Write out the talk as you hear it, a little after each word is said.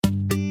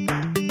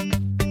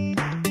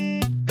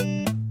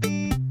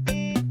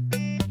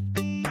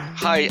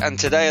Hi, and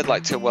today I'd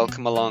like to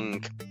welcome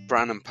along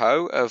Bran and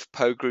Poe of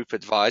Poe Group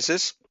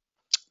Advisors.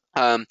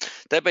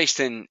 They're based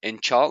in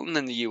Charlton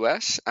in the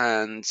US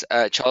and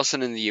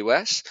Charleston in the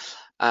US,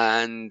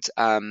 and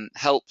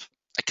help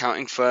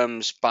accounting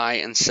firms buy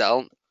and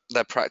sell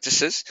their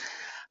practices.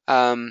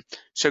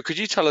 So could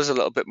you tell us a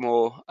little bit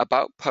more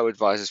about Poe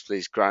Advisors,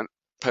 please, Grant?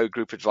 Poe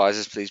Group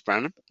Advisors, please,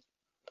 Brandon.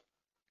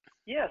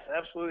 Yes,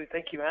 absolutely.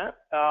 Thank you, Matt.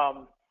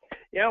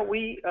 Yeah,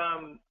 we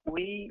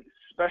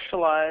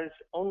specialize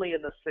only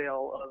in the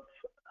sale of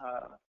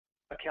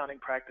accounting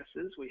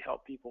practices. We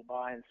help people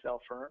buy and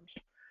sell firms.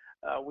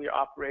 We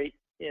operate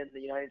in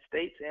the United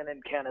States and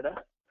in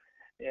Canada,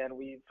 and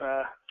we've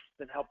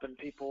been helping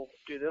people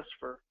do this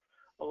for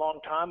a long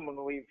time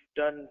when we've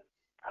done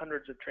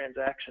hundreds of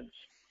transactions.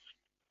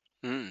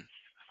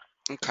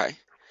 Okay.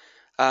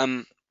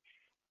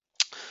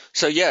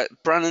 So yeah,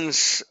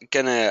 Brandon's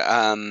gonna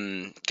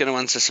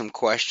answer some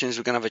questions.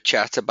 We're gonna have a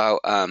chat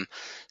about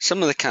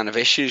some of the kind of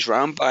issues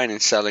around buying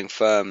and selling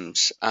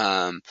firms,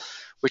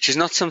 which is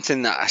not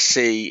something that I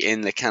see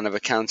in the kind of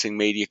accounting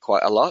media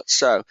quite a lot.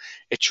 So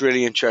it's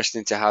really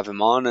interesting to have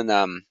him on. And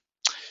I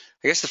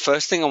guess the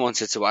first thing I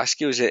wanted to ask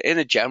you is, in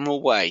a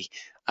general way,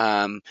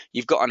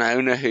 you've got an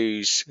owner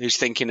who's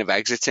thinking of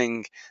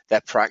exiting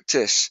their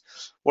practice.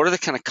 What are the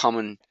kind of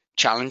common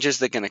challenges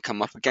they're going to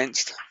come up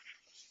against?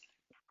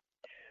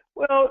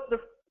 Well, the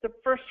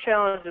first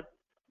challenge that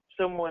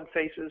someone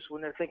faces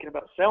when they're thinking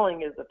about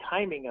selling is the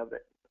timing of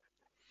it,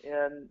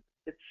 and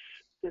it's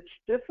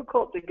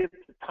difficult to get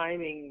the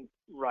timing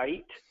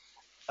right.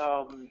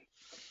 I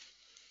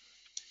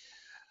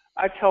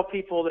tell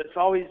people that it's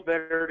always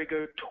better to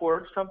go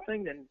towards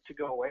something than to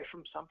go away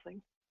from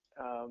something.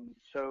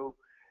 So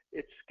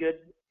it's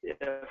good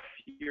if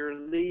you're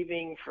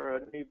leaving for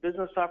a new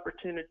business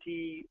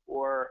opportunity,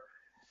 or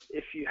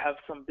if you have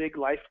some big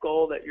life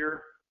goal that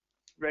you're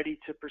ready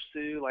to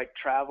pursue, like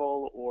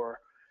travel or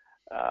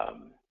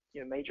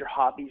major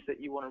hobbies that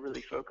you want to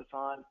really focus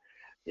on.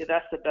 Yeah,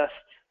 that's the best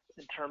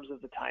in terms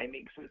of the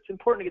timing. So it's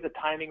important to get the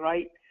timing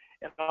right.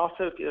 And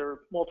also, if there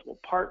are multiple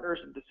partners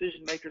and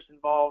decision makers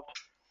involved,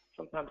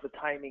 sometimes the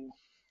timing,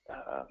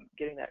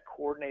 getting that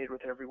coordinated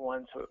with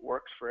everyone so it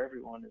works for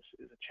everyone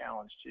is a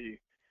challenge too.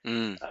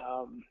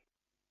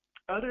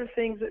 Other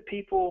things that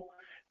people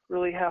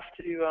really have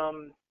to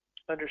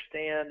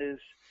understand is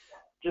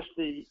just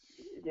the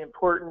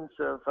importance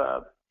of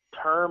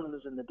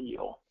terms in the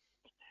deal.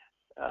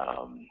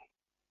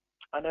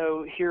 I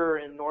know here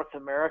in North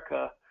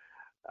America,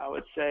 I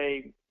would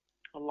say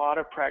a lot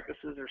of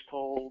practices are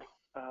sold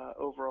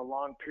over a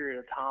long period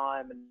of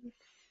time, and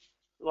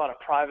a lot of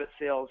private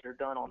sales are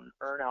done on an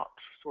earn-out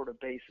sort of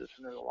basis,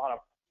 and there's a lot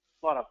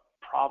of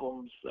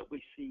problems that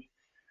we see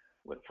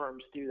when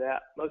firms do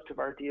that. Most of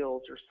our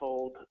deals are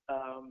sold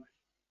on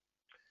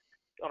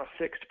a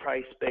fixed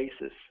price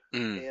basis,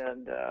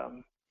 and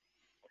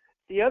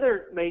the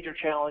other major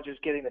challenge is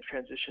getting the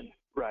transition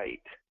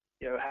right.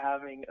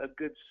 Having a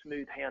good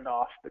smooth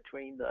handoff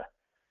between the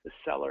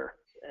seller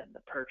and the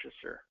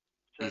purchaser,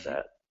 so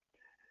that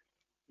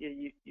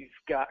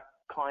you've got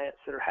clients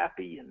that are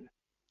happy and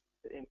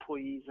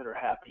employees that are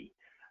happy,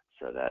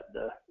 so that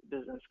the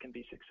business can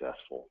be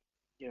successful,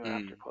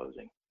 after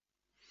closing.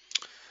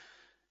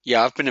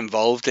 Yeah, I've been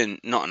involved in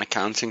not an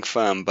accounting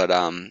firm, but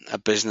a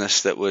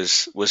business that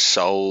was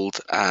sold,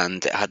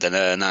 and it had an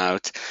earn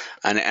out,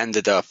 and it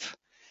ended up,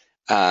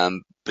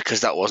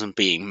 because that wasn't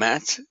being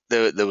met,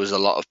 there was a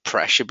lot of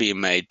pressure being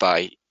made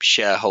by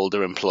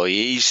shareholder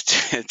employees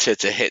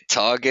to hit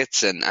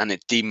targets, and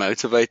it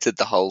demotivated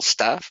the whole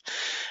staff,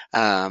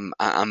 and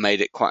made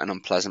it quite an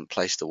unpleasant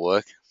place to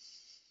work.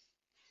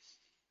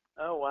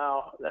 Oh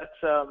wow, that's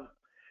the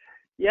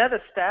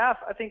staff.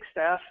 I think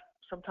staff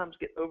sometimes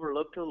get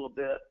overlooked a little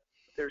bit.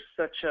 There is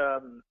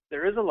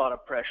a lot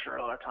of pressure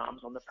a lot of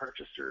times on the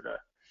purchaser to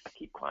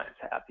keep clients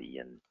happy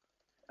and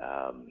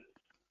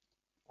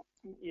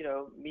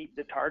meet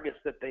the targets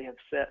that they have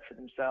set for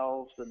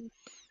themselves and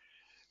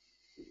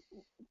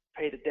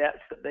pay the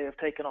debts that they have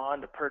taken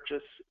on to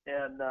purchase.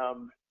 And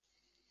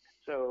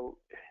so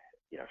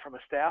from a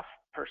staff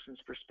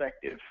person's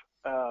perspective,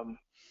 all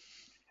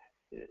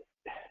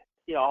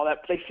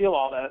that, they feel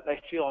all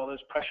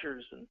those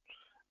pressures, and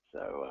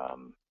so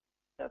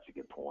that's a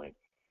good point.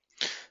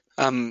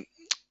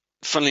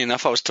 Funnily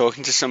enough, I was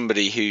talking to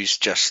somebody who's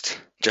just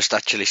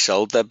actually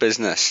sold their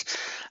business,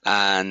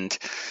 and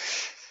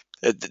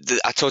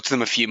I talked to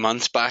them a few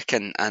months back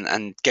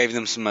and gave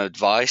them some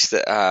advice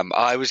that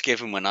I was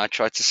given when I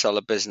tried to sell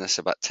a business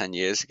about 10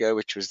 years ago,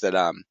 which was that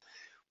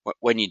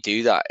when you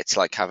do that, it's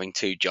like having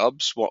two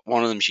jobs.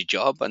 One of them's your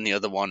job, and the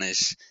other one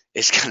is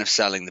kind of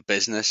selling the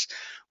business.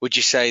 Would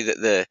you say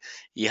that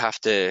you have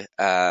to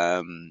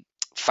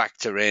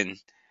factor in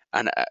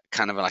and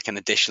kind of like an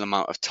additional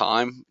amount of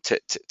time to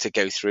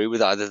go through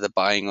with either the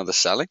buying or the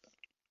selling?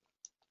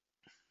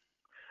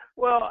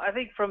 Well, I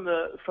think from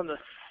the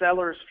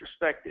seller's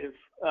perspective,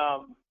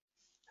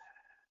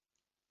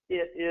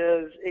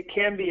 it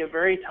can be a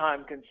very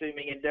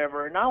time-consuming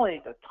endeavor, and not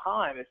only the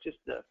time, it's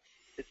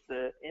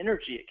the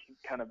energy it can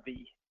kind of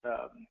be.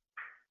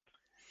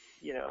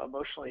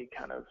 emotionally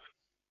kind of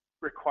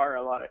require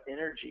a lot of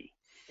energy.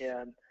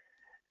 And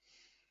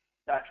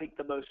I think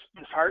the most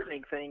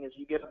disheartening thing is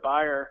you get a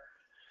buyer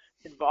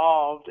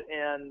involved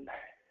and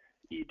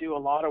you do a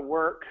lot of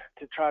work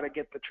to try to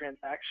get the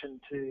transaction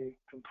to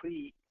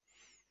complete,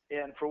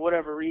 and for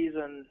whatever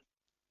reason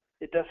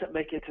it doesn't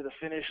make it to the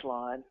finish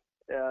line.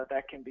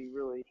 That can be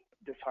really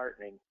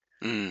disheartening.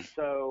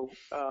 So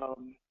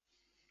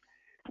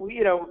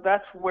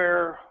that's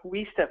where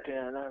we step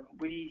in.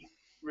 We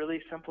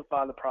really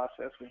simplify the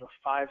process. We have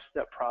a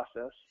 5-step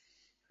process.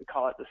 We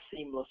call it the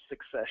seamless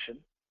succession,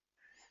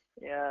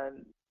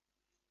 and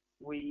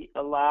we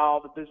allow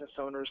the business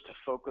owners to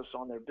focus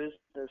on their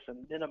business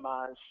and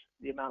minimize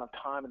the amount of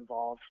time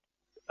involved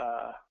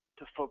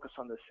to focus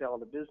on the sale of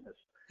the business.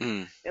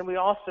 And we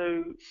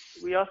also,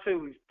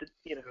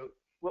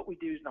 what we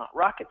do is not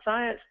rocket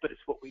science, but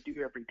it's what we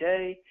do every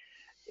day.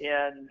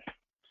 And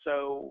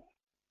so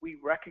we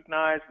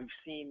recognize, we've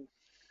seen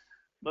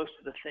most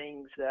of the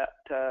things that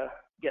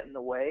get in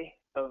the way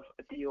of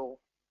a deal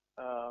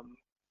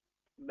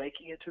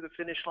making it to the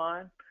finish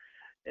line.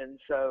 And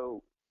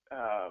so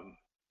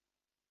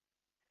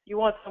you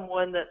want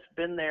someone that's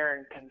been there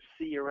and can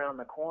see around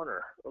the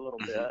corner a little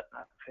bit.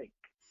 I think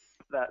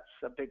that's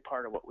a big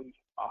part of what we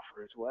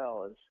offer as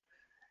well. Is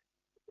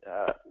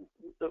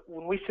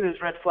when we see those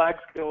red flags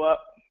go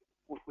up,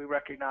 we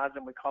recognize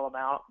them, we call them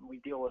out, and we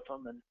deal with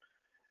them. And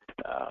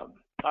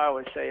I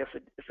always say,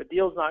 if a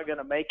deal's not going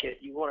to make it,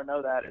 you want to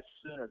know that as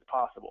soon as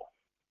possible.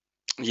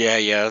 Yeah,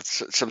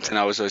 it's something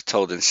I was always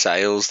told in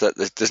sales, that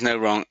there's no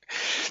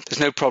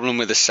problem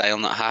with a sale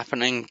not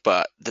happening,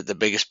 but that the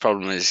biggest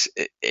problem is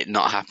it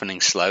not happening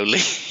slowly.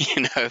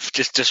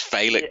 Just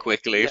fail it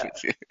quickly.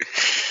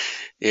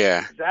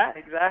 Yeah.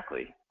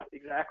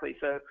 Exactly.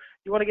 So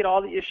you want to get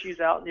all the issues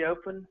out in the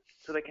open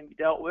so they can be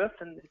dealt with,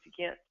 and if you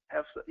can't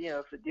have,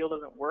 if the deal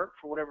doesn't work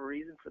for whatever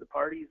reason for the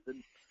parties,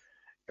 then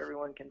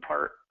everyone can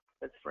part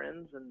as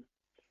friends and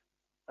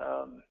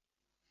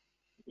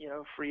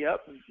free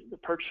up, and the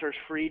purchaser is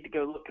free to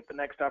go look at the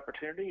next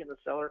opportunity, and the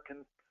seller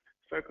can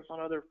focus on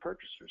other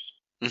purchasers.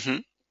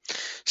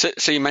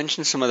 So you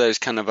mentioned some of those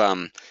kind of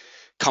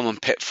common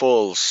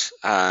pitfalls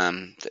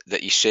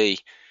that you see.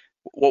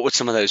 What would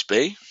some of those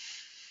be?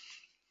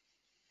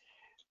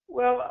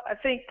 Well, I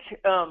think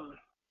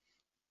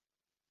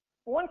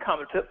one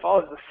common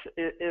pitfall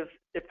is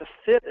if the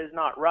fit is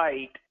not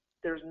right,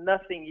 there's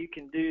nothing you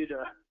can do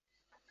to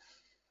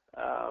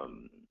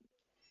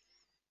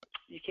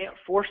you can't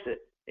force it.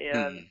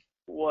 And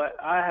what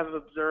I have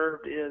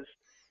observed is,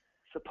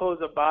 suppose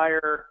a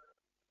buyer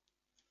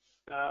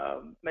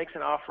makes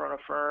an offer on a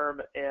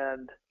firm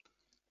and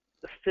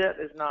the fit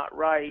is not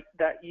right,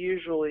 that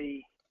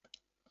usually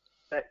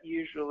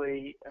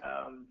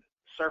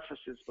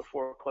surfaces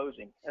before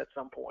closing at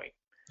some point.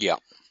 Yeah.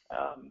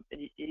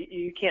 And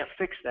you can't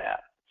fix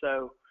that.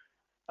 So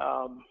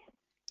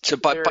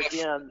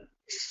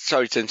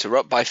sorry to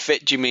interrupt. By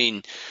fit, do you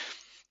mean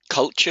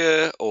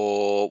culture,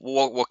 or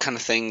what kind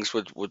of things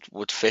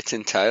would fit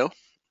entail?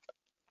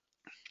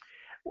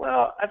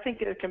 Well, I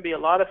think it can be a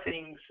lot of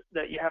things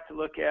that you have to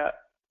look at.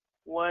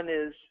 One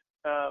is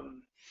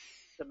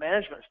the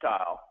management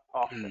style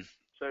often.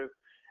 So,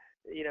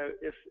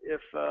 if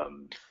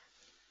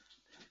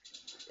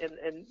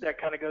and that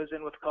kind of goes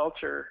in with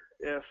culture.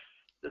 If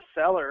the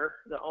seller,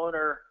 the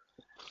owner,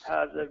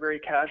 has a very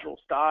casual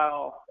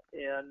style,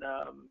 and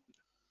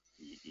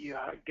you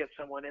get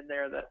someone in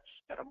there that's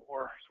got a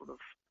more sort of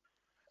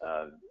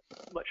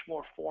much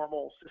more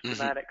formal,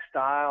 systematic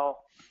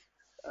style.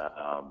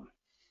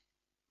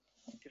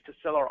 If the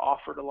seller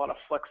offered a lot of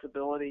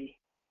flexibility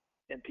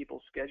in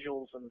people's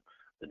schedules, and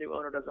the new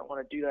owner doesn't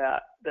want to do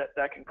that,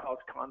 that can cause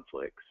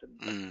conflicts.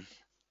 And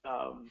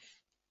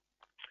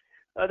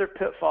other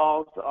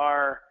pitfalls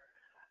are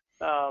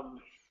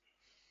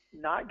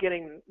not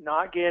getting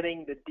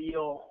the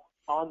deal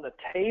on the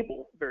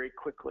table very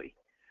quickly.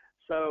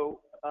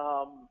 So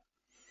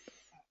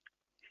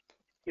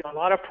a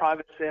lot of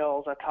private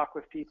sales, I talk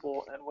with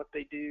people, and what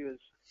they do is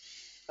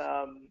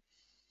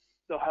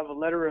they'll have a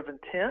letter of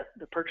intent.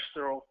 The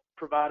purchaser will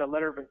provide a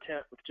letter of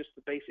intent with just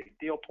the basic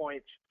deal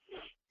points,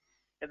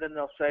 and then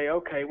they'll say,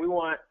 okay, we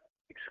want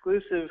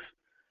exclusive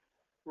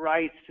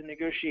rights to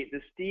negotiate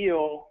this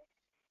deal,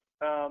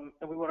 and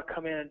we want to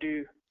come in and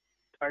do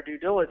our due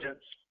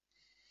diligence.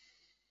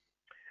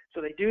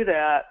 So they do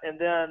that, and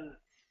then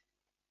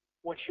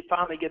once you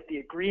finally get the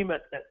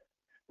agreement that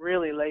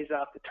really lays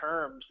out the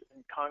terms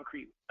in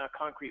a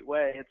concrete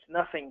way, it's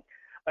nothing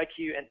like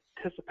you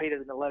anticipated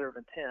in the letter of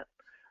intent.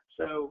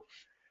 So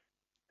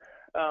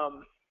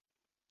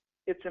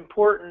it's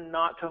important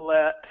not to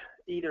let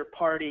either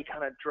party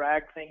kind of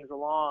drag things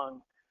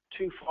along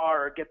too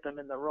far or get them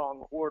in the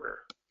wrong order,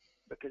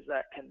 because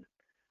that can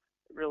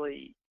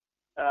really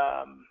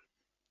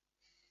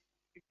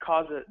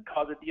cause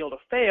a deal to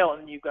fail,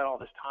 and you've got all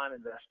this time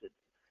invested.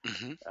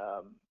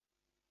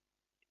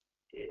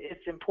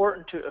 It's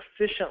important to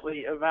efficiently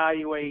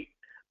evaluate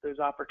those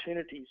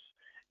opportunities,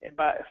 and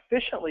by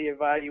efficiently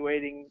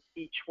evaluating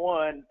each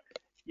one,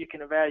 you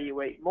can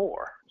evaluate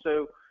more.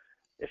 So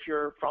if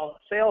you're from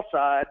the sales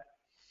side,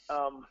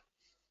 um,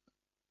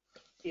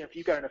 if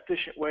you've got an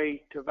efficient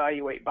way to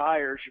evaluate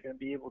buyers, you're going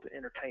to be able to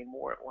entertain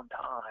more at one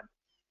time.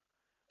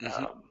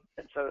 Hmm.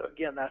 And so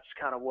again, that's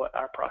kind of what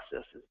our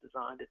process is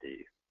designed to do.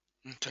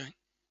 Okay.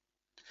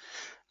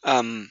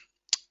 Um,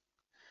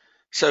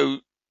 so,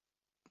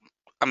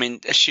 I mean,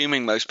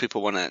 assuming most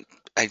people want to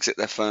exit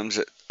their firms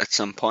at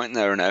some point and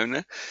they're an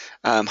owner,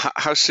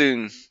 how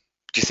soon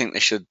do you think they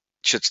should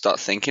start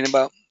thinking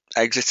about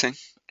exiting?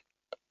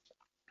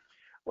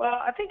 Well,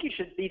 I think you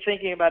should be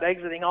thinking about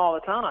exiting all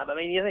the time. I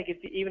mean, you think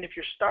even if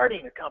you're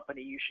starting a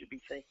company, you should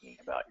be thinking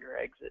about your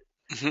exit.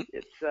 Hmm.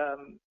 It's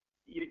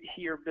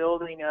you're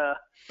building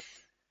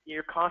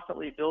you're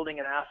constantly building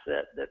an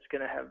asset that's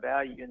going to have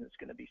value and it's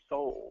going to be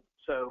sold.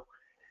 So,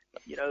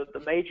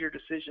 the major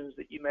decisions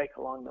that you make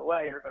along the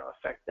way are going to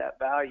affect that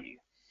value.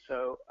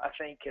 So I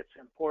think it's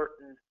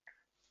important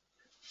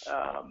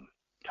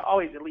to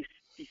always at least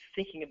be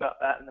thinking about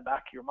that in the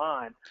back of your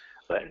mind.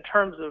 But in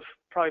terms of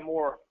probably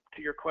more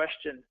to your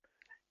question,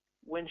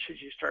 when should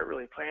you start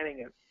really planning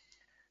it?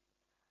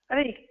 I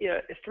think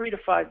 3 to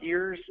 5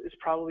 years is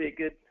probably a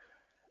good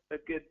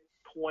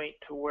point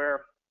to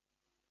where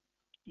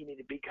you need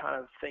to be kind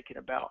of thinking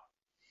about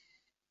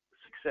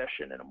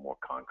succession in a more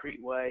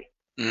concrete way.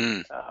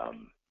 Mm.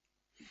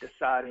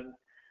 Deciding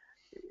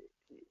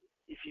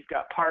if you've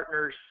got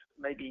partners,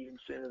 maybe even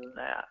sooner than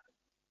that,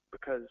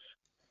 because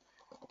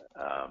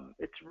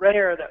it's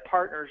rare that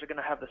partners are going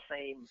to have the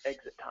same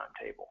exit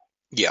timetable.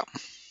 Yeah.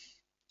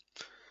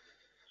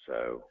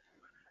 So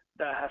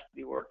that has to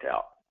be worked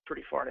out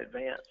pretty far in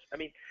advance. I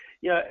mean,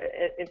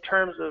 in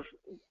terms of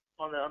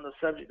on the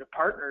subject of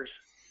partners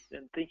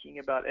and thinking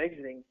about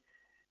exiting,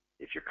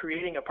 if you're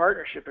creating a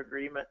partnership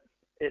agreement,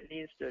 it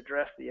needs to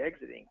address the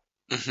exiting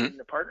Hmm. in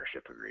the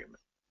partnership agreement.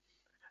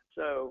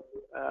 So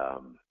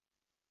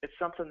it's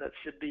something that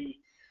should be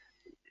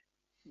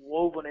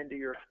woven into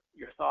your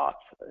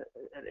thoughts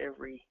at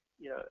every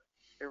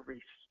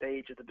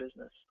stage of the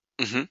business.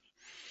 Hmm.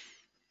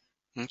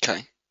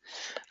 Okay.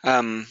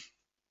 Um,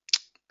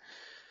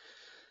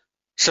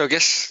 so I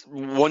guess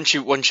once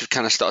you've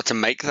kind of started to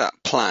make that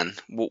plan,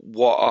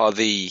 what are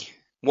the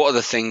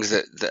things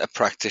that a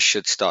practice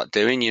should start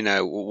doing?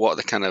 What are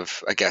the kind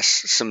of, I guess,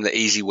 some of the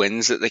easy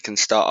wins that they can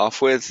start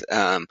off with,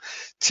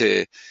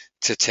 to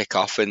tick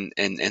off in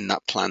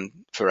that plan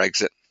for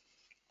exit?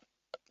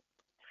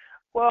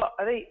 Well,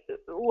 I think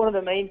one of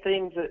the main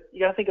things that you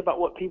got to think about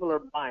what people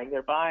are buying.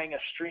 They're buying a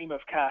stream of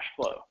cash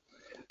flow.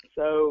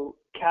 So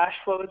cash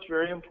flow is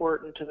very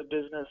important to the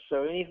business.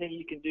 So anything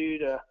you can do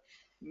to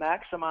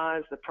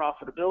maximize the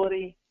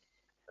profitability,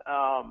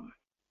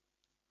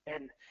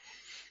 and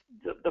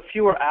the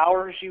fewer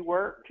hours you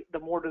work, the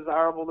more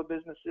desirable the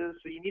business is.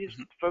 So you need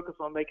to focus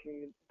on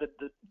making the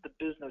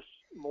business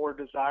more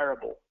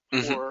desirable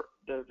Hmm. for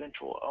the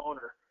eventual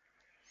owner.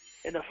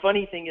 And the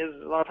funny thing is,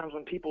 a lot of times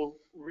when people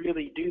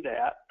really do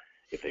that,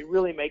 if they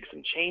really make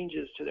some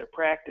changes to their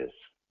practice,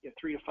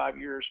 3 to 5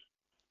 years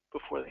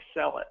before they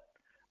sell it,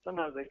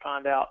 sometimes they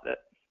find out that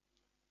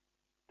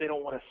they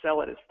don't want to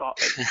sell it as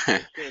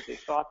soon as they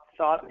thought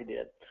they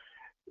did.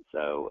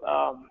 So,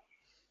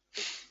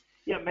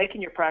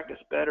 making your practice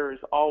better is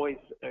always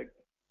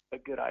a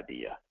good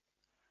idea.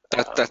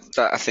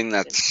 I think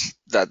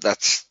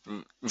that's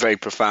very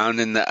profound.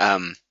 In that,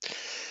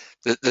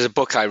 there's a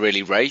book I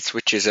really rate,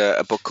 which is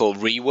a book called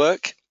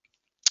Rework,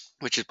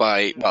 which is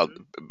by, well,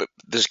 Mm-hmm.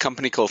 there's a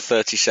company called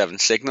 37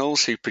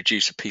 Signals who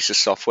produce a piece of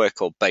software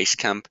called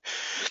Basecamp.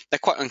 They're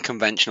quite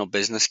unconventional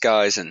business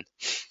guys, and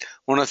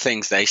one of the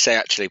things they say,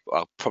 actually,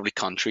 well, probably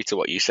contrary to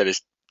what you said,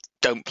 is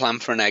don't plan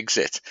for an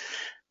exit.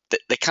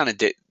 They kind of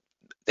did.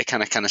 They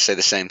kind of say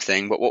the same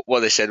thing, but what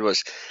they said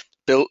was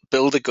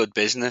build a good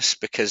business,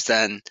 because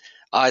then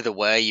either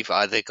way you've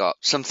either got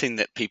something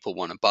that people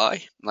want to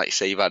buy, like you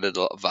say, you've added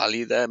a lot of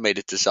value there, made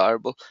it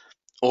desirable,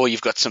 or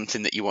you've got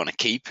something that you want to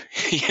keep.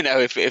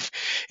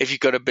 If you've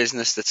got a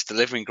business that's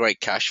delivering great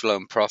cash flow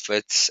and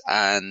profits,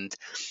 and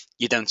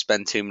you don't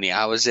spend too many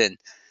hours in,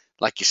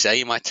 like you say,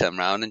 you might turn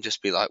around and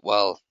just be like,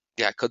 well,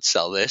 yeah, I could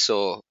sell this,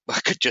 or I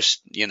could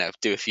just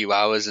do a few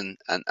hours and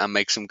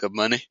make some good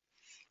money.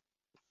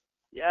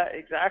 Yeah,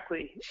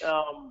 exactly.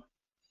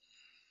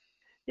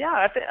 Yeah,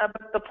 I think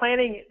the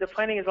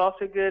planning is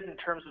also good in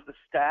terms of the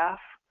staff.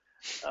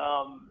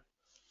 Um,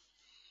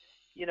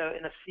 in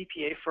a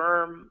CPA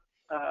firm,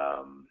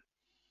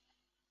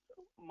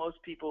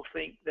 most people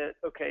think that,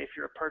 okay, if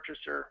you're a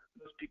purchaser,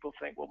 most people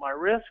think, well, my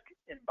risk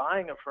in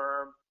buying a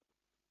firm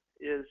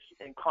is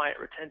in client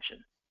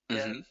retention. Hmm.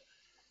 And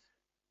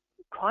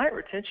client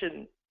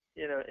retention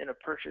in a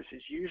purchase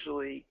is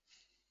usually,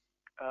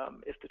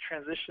 if the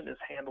transition is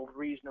handled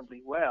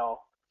reasonably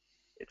well,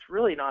 it's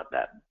really not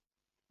that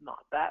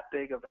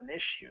big of an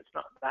issue. It's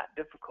not that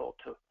difficult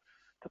to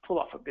pull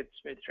off a good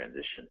smooth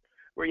transition.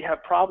 Where you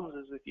have problems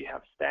is if you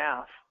have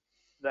staff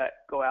that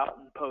go out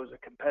and pose a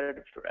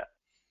competitive threat.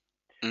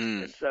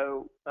 Mm. And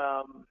so,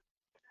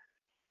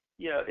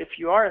 if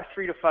you are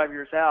 3 to 5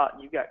 years out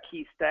and you've got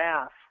key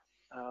staff,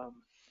 um,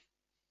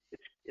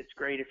 it's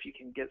great if you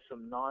can get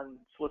some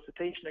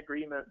non-solicitation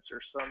agreements or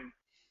some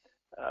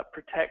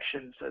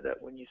protection so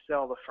that when you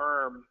sell the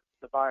firm,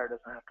 the buyer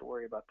doesn't have to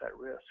worry about that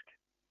risk.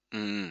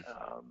 Mm.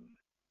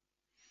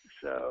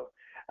 So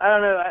I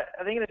don't know.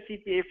 I think in a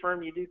CPA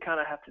firm, you do kind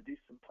of have to do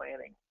some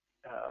planning.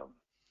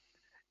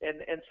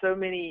 And so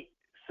many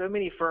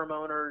firm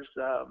owners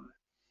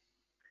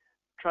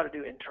try to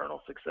do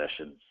internal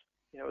successions.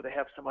 They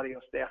have somebody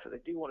on staff that they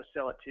do want to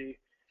sell it to,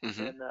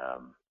 Mm-hmm. and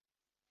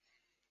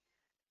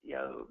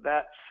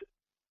that's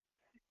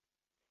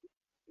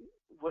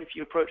what if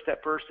you approach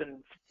that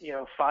person,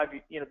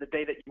 the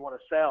day that you want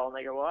to sell, and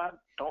they go, well, I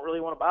don't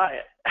really want to buy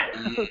it.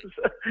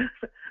 Mm-hmm.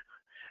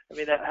 I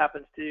mean, that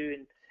happens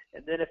too.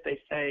 And then if they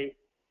say,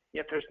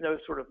 if there's no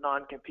sort of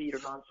non-compete or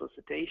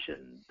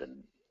non-solicitation,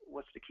 then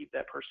what's to keep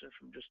that person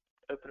from just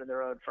opening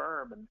their own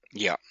firm? And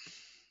Yeah.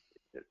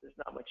 there's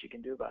not much you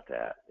can do about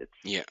that. It's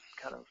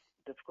kind of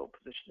a difficult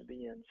position to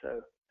be in.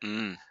 So,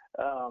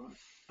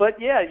 but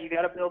yeah, you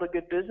got to build a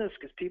good business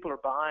because people are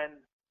buying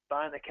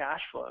the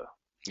cash flow.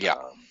 Yeah.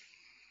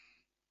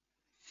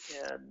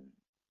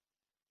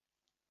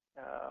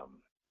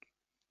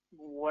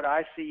 What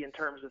I see in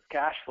terms of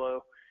cash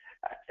flow,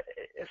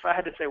 if I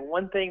had to say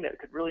one thing that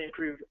could really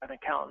improve an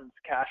accountant's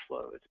cash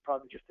flow, it's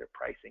probably just their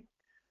pricing.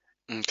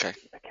 Okay.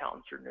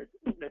 Accountants are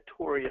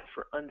notorious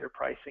for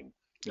underpricing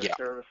their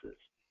services.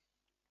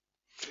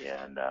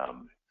 And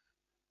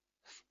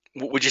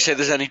would you say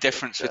there's any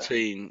difference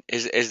between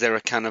is there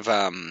a kind of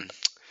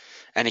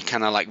any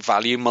kind of like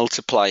value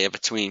multiplier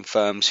between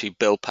firms who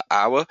bill per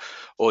hour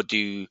or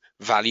do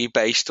value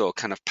based or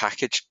kind of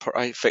packaged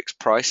fixed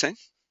pricing?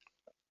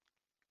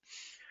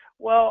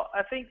 Well,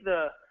 I think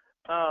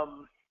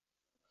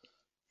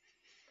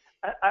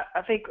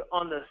I think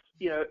on the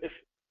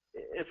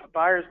if a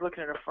buyer is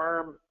looking at a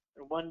firm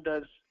and one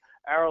does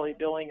hourly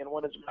billing and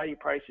one does value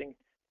pricing,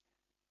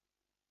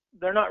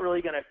 they're not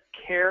really going to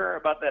care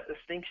about that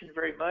distinction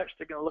very much.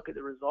 They're going to look at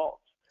the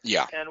results.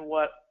 Yeah. And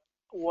what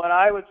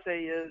I would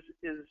say is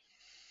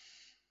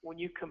when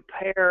you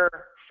compare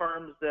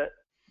firms that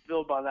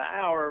bill by the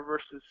hour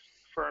versus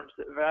firms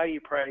that value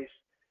price,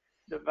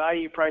 the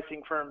value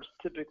pricing firms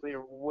typically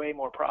are way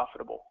more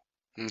profitable.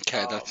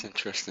 Okay, that's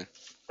interesting.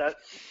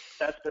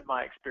 That's been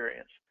my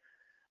experience.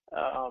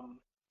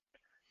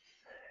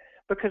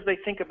 Because they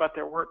think about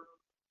their work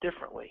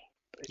differently.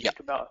 They think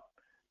about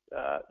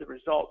the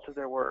results of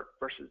their work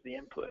versus the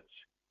inputs.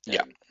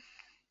 Yeah.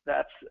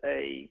 That's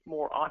a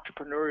more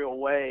entrepreneurial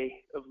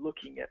way of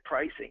looking at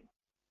pricing.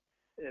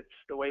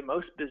 It's the way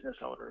most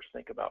business owners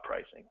think about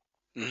pricing.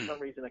 For some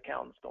reason,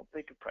 accountants don't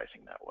think of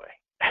pricing that way.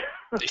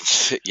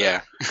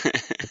 Yeah.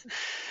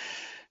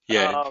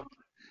 Yeah.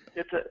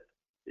 It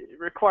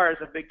requires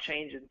a big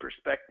change in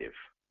perspective,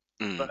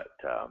 but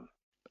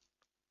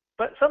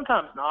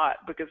sometimes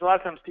not, because a lot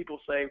of times people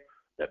say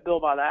that bill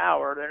by the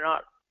hour.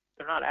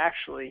 They're not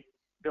actually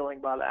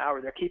billing by the hour.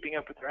 They're keeping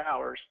up with their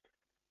hours,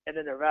 and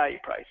then they're value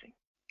pricing.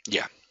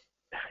 Yeah.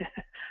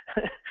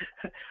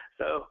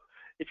 So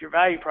if you're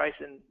value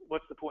pricing,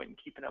 what's the point in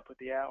keeping up with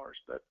the hours?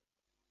 But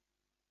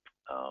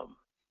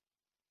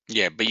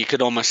yeah, but you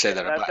could almost say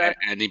that about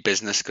any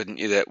business, couldn't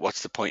you? That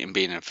what's the point in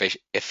being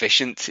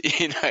efficient?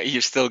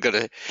 You've still got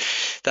to.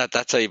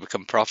 That's how you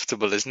become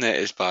profitable, isn't it?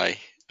 Is by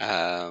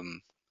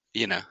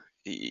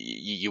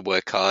you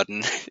work hard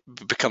and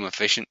become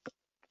efficient.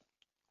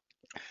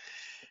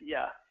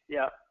 Yeah,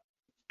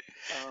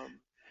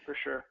 for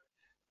sure.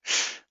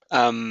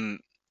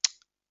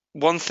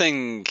 One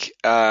thing.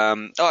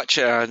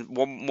 Actually,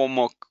 one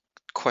more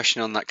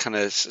question on that kind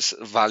of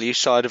value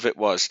side of it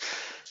was.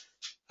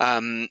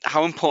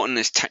 How important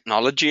is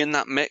technology in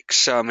that mix?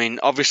 So, I mean,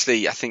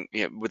 obviously, I think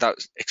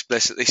without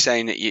explicitly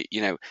saying it,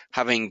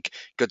 having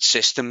good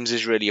systems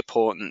is really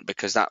important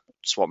because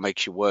that's what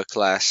makes you work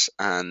less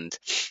and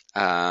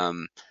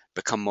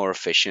become more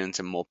efficient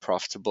and more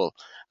profitable.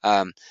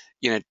 Do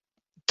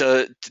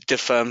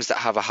firms that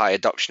have a high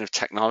adoption of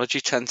technology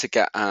tend to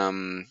get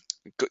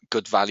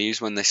good values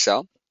when they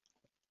sell?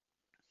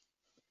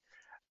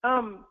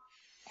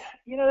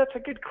 That's a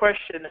good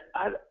question.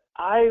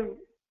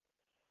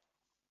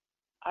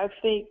 I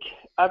think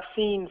I've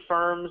seen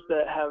firms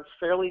that have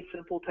fairly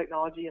simple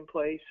technology in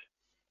place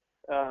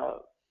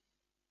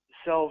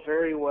sell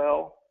very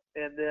well,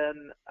 and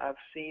then I've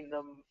seen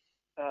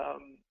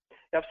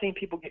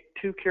people get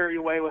too carried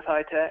away with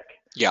high tech.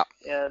 Yeah.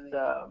 And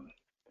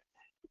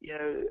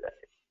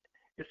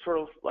it's sort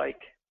of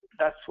like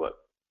that's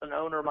what an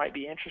owner might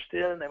be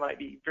interested in. They might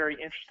be very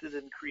interested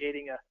in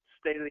creating a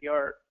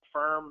state-of-the-art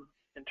firm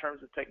in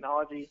terms of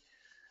technology,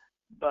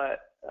 but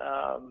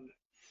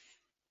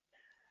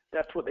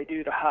that's what they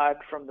do to hide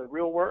from the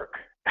real work.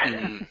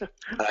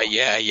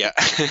 Yeah.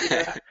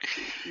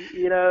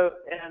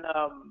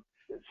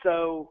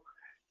 So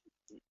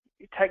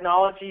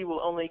technology will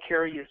only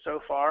carry you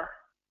so far.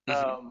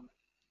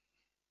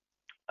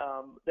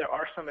 There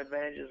are some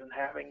advantages in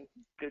having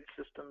good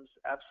systems,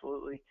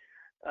 absolutely.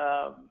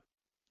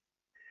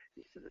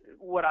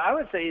 What I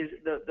would say is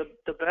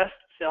the best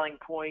selling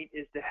point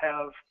is to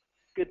have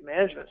good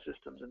management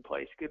systems in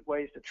place, good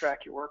ways to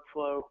track your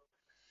workflow,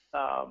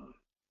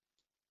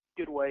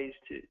 good ways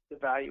to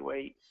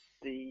evaluate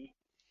the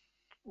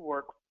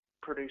work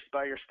produced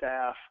by your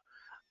staff.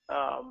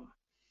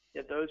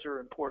 Yeah, those are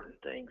important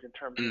things in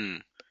terms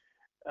Mm,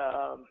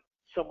 of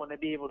someone to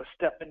be able to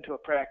step into a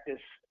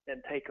practice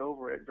and take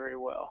over it very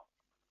well.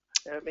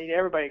 I mean,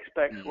 everybody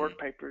expects mm. work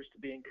papers to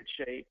be in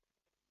good shape,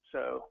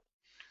 so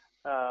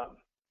um,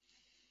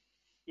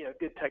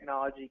 good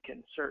technology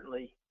can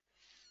certainly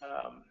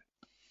um,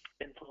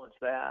 influence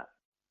that.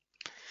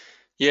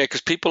 Yeah,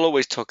 because people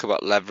always talk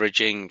about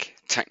leveraging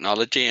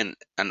technology, and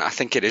I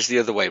think it is the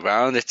other way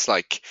around. It's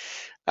like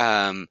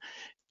um,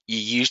 you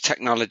use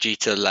technology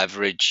to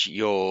leverage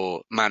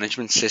your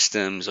management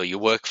systems or your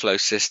workflow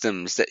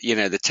systems. That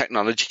the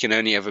technology can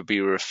only ever be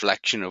a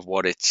reflection of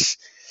what's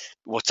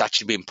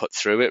actually being put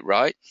through it,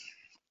 right?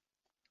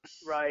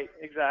 Right,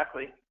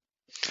 exactly.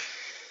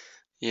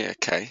 Yeah,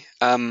 okay.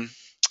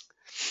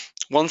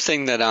 One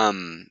thing that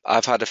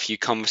I've had a few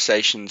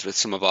conversations with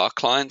some of our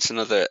clients and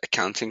other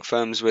accounting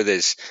firms with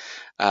is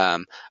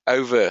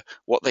over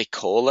what they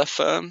call their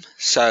firm.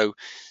 So,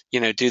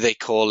 do they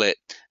call it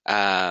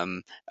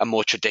a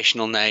more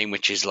traditional name,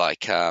 which is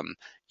like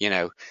you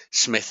know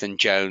Smith and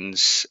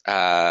Jones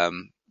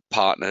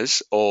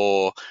partners,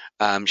 or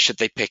should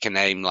they pick a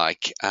name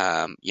like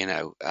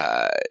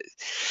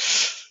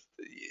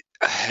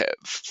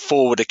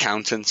forward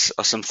accountants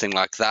or something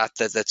like that,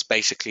 that's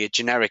basically a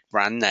generic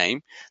brand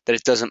name that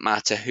it doesn't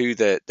matter who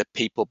the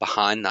people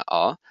behind that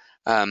are.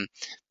 um,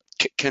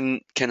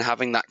 can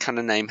having that kind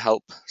of name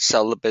help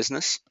sell the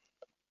business?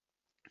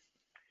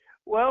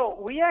 Well,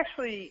 we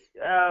actually,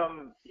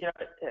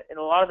 in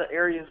a lot of the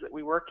areas that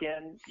we work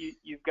in,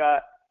 you've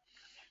got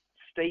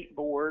state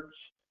boards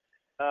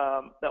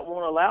that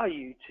won't allow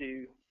you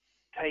to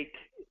take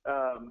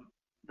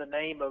the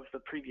name of the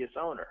previous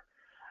owner.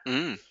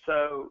 Mm,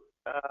 So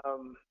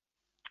um,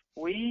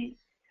 we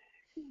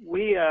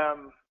we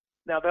now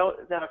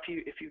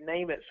if you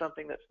name it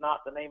something that's not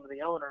the name of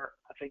the owner,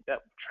 I think that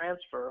would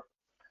transfer.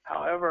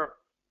 However,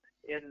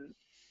 in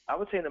I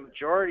would say in the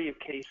majority of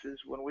cases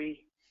when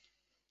we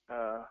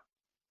uh,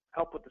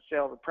 help with the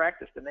sale of the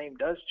practice, the name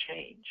does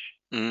change,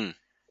 mm,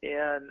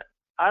 and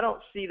I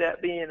don't see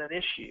that being an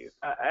issue.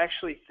 I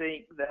actually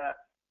think that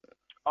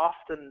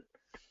often,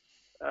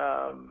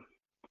 um,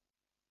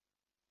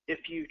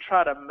 if you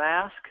try to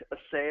mask a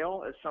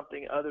sale as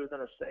something other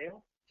than a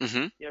sale,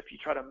 mm-hmm. if you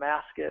try to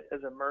mask it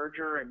as a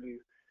merger and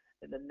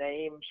the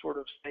name sort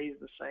of stays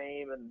the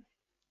same, and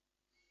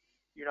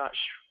you're not,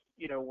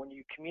 when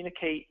you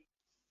communicate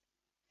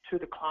to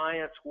the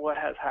clients what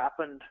has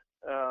happened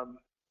um,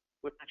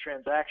 with the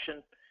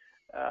transaction,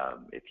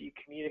 if you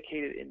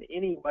communicate it in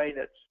any way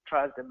that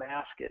tries to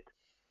mask it,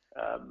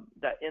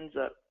 that ends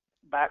up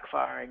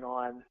backfiring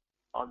on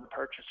the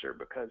purchaser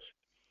because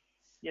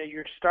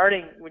you're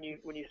starting when you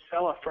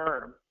sell a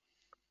firm,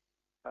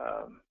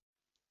 um,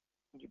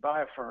 when you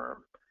buy a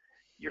firm,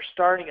 you're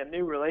starting a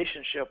new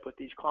relationship with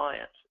these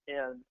clients,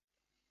 and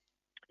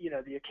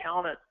the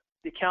accountant,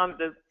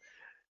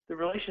 the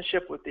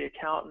relationship with the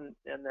accountant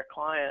and their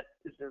client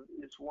is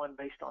one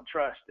based on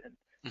trust, and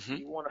Mm-hmm.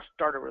 you want to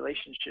start a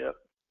relationship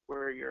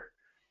where you're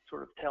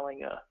sort of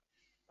telling a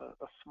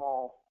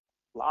small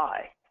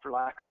lie, for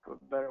lack of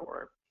a better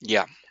word.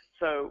 Yeah.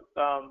 So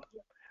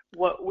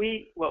what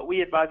we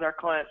advise our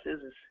clients is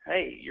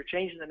hey, you're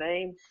changing the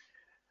name.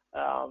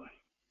 Um,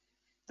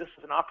 this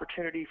is an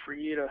opportunity for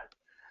you to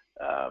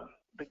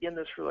begin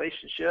this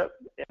relationship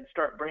and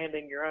start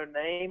branding your own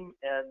name,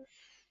 and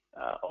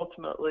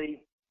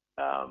ultimately,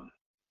 um,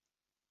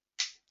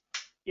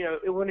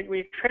 when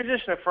we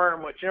transition a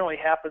firm, what generally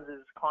happens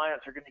is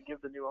clients are going to give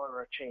the new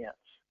owner a chance.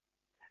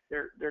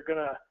 They're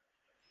gonna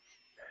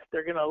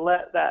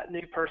let that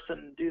new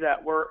person do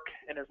that work,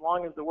 and as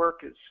long as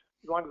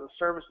the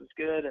service is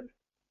good and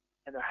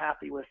they're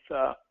happy with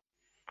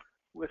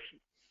with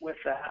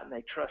that and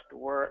they trust the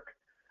work,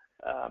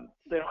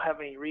 they don't have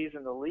any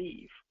reason to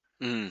leave.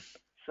 Mm.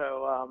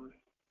 So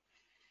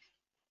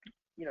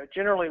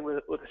generally with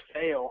a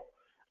sale,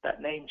 that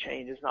name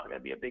change is not going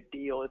to be a big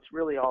deal. It's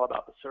really all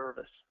about the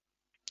service.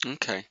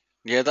 Okay.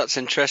 Yeah, that's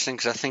interesting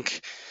because I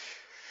think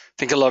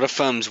a lot of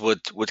firms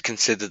would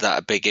consider that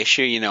a big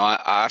issue.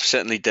 I've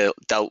certainly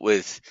dealt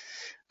with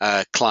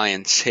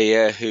clients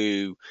here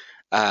who,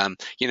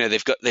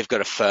 they've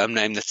got a firm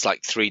name that's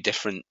like three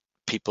different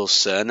people's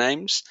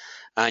surnames,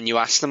 and you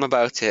ask them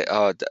about it,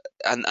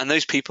 and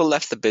those people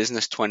left the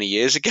business 20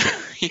 years ago,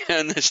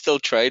 and they're still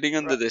trading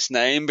under Right. this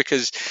name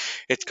because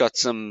it's got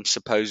some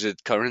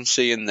supposed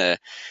currency in the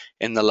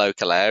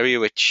local area,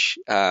 which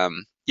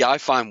yeah, I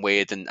find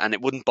weird, and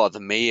it wouldn't bother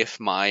me if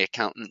my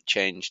accountant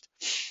changed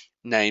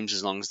names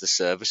as long as the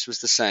service was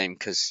the same,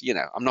 because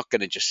I'm not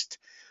going to just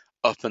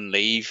up and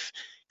leave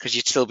because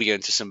you'd still be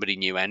going to somebody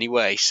new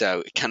anyway.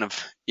 So it kind of,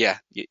 yeah,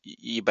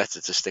 you better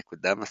to stick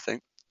with them, I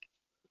think.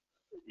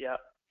 Yeah.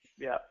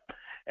 Yeah.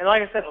 And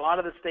like I said, a lot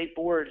of the state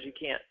boards, you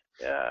can't.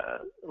 A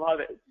lot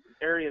of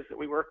the areas that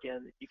we work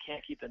in, you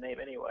can't keep the name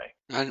anyway.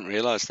 I didn't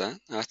realize that.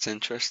 That's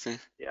interesting.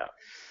 Yeah.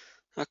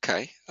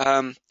 Okay.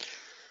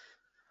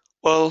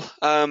 Well,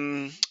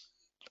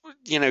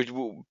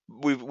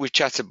 we've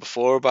chatted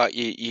before about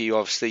you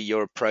obviously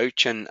your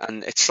approach, and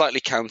it's slightly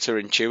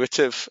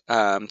counterintuitive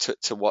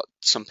to what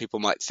some people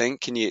might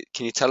think. Can you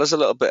tell us a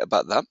little bit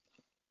about that?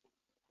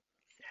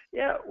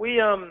 Yeah, we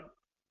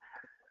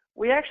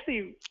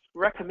actually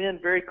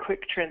recommend very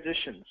quick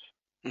transitions,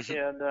 Hmm.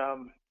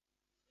 and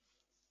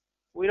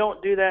we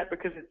don't do that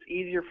because it's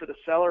easier for the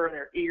seller and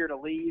they're eager to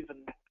leave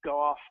and go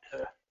off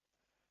to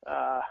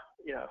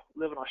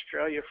live in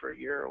Australia for a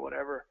year or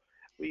whatever.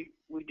 We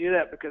do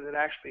that because it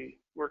actually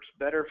works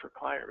better for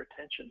client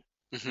retention.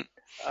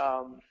 Hmm.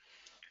 Um,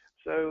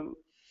 so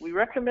we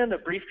recommend a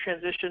brief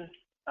transition,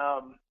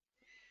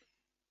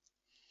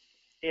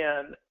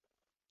 and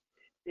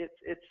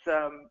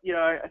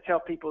I tell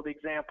people the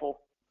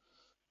example.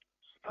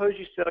 Suppose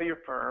you sell your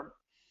firm,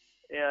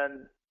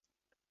 and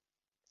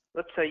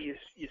let's say you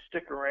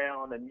stick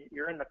around and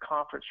you're in the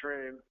conference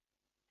room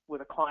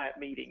with a client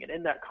meeting, and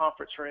in that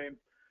conference room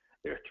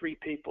there are three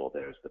people.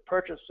 There's the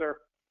purchaser,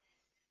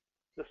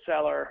 the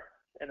seller,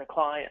 and the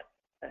client.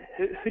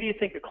 Who do you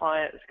think the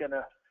client is going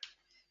to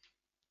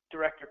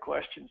direct their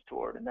questions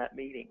toward in that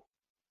meeting?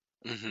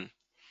 Hmm.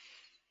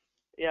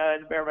 Yeah,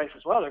 and everybody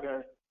says, well, they're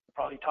going to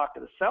probably talk to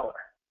the seller,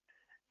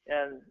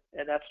 and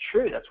that's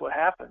true. That's what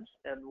happens.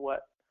 And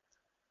what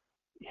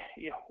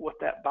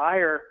that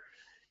buyer,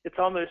 it's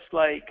almost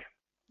like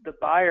the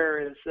buyer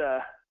is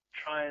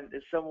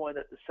someone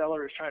that the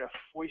seller is trying to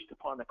foist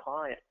upon the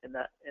client in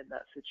that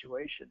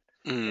situation.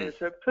 Mm. And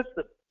so it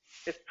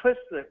puts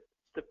the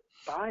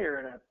buyer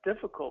in a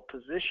difficult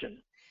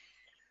position.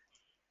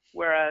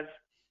 Whereas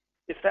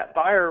if that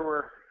buyer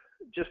were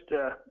just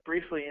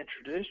briefly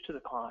introduced to the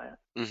client,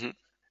 Hmm.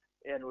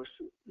 and was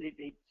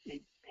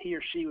he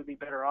or she would be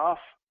better off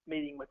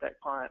meeting with that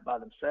client by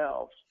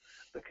themselves,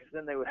 because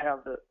then they would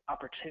have the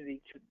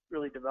opportunity to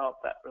really develop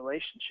that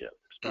relationship,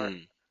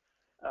 Mm.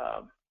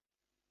 um,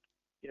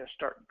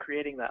 start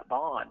creating that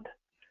bond.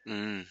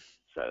 Mm.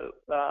 So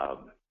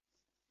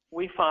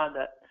we find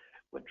that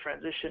when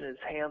transition is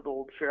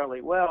handled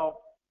fairly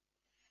well,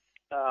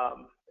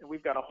 and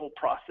we've got a whole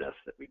process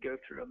that we go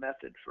through, a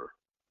method for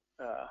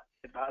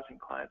advising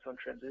clients on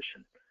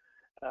transition.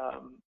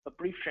 A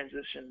brief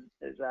transition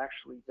is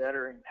actually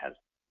better and has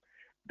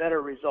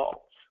better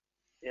results.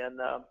 And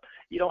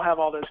you don't have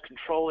all those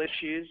control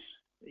issues.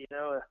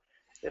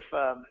 If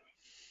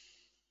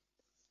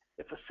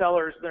a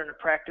seller's been in a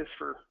practice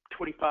for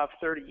 25,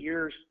 30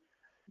 years,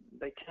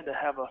 they tend to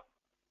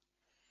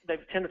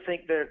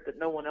think that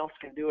no one else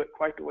can do it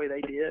quite the way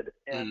they did,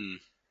 Mm.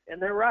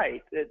 and they're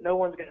right, that no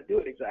one's going to do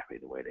it exactly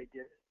the way they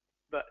did.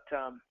 But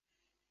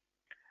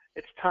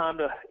it's time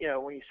to,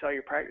 when you sell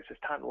your practice, it's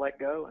time to let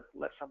go and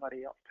let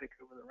somebody else take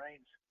over the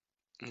reins.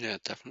 Yeah,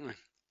 definitely.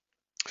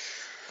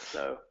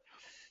 So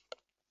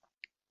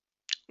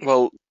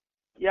Well,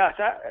 yeah,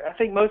 I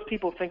think most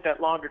people think that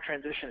longer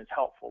transition is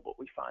helpful, but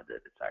we find that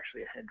it's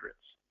actually a hindrance.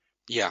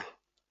 yeah,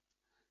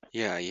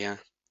 yeah.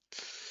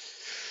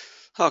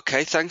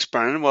 Okay, thanks,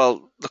 Brandon.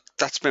 Well, look,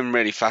 that's been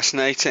really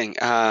fascinating.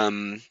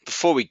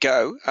 Before we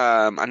go,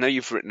 I know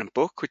you've written a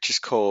book which is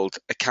called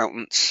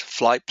Accountant's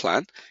Flight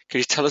Plan. Could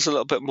you tell us a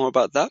little bit more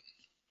about that?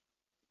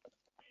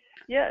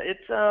 Yeah,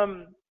 it's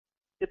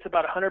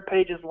about 100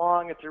 pages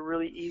long. It's a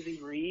really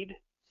easy read.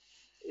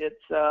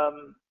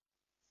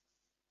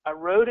 I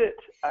wrote it.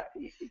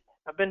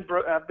 I've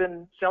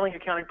been selling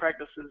accounting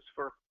practices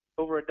for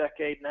over a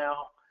decade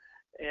now,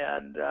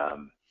 and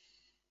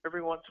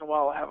every once in a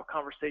while I have a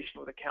conversation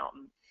with an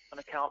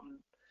accountant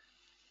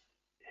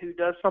who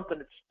does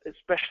something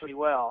especially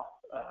well.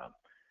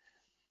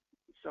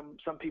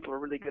 Some people are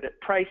really good at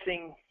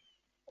pricing.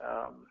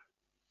 Um,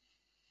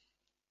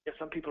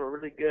 some people are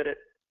really good at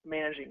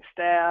managing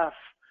staff.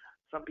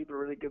 Some people are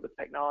really good with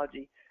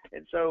technology.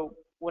 And so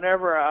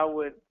whenever I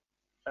would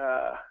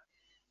uh,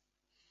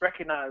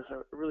 recognize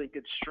a really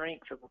good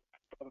strength of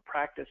a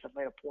practice, I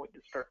made a point to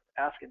start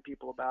asking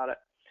people about it.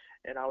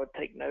 And I would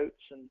take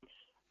notes. And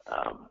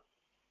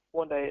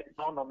one day it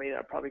dawned on me that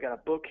I probably got a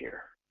book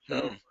here.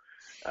 So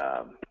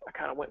Mm. I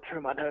kind of went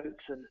through my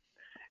notes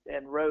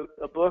and wrote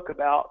a book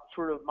about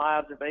sort of my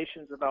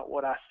observations about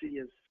what I see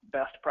as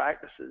best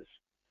practices.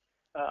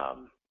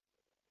 Um,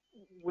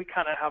 we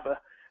kind of have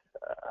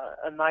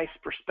a nice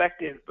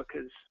perspective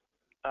because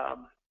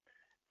um,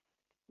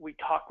 we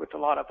talk with a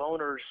lot of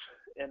owners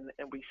and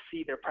we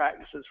see their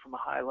practices from a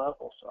high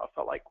level. So I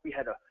felt like we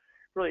had a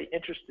really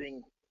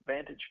interesting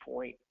vantage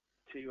point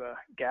to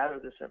gather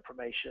this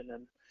information,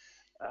 and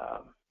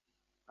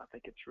I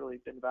think it's really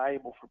been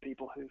valuable for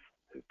people who've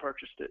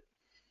purchased it.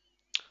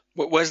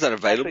 Where's that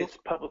Actually, available? it's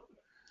public.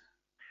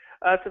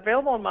 It's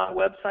available on my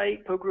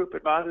website,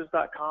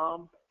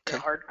 pogroupadvisors.com, in Okay.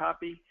 hard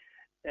copy,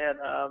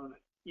 and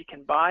you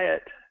can buy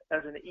it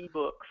as an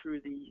ebook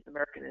through the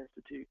American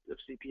Institute of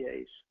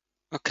CPAs.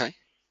 Okay.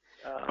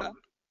 Um,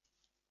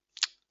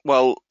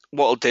 Well,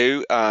 what I'll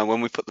do when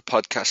we put the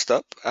podcast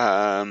up,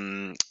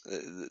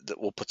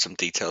 we'll put some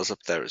details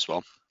up there as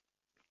well,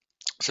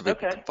 so people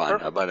can okay, find out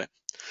perfect. about it.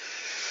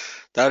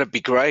 That'd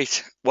be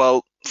great.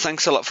 Well,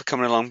 thanks a lot for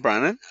coming along,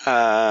 Brandon.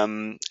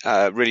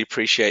 Really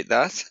appreciate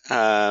that.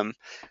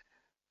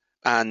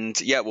 And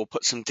yeah, we'll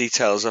put some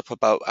details up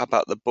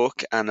about the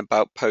book and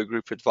about Poe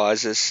Group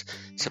Advisors,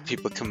 so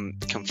people can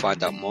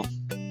find out more.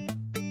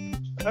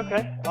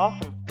 Okay,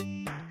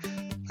 awesome.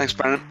 Thanks,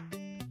 Brandon.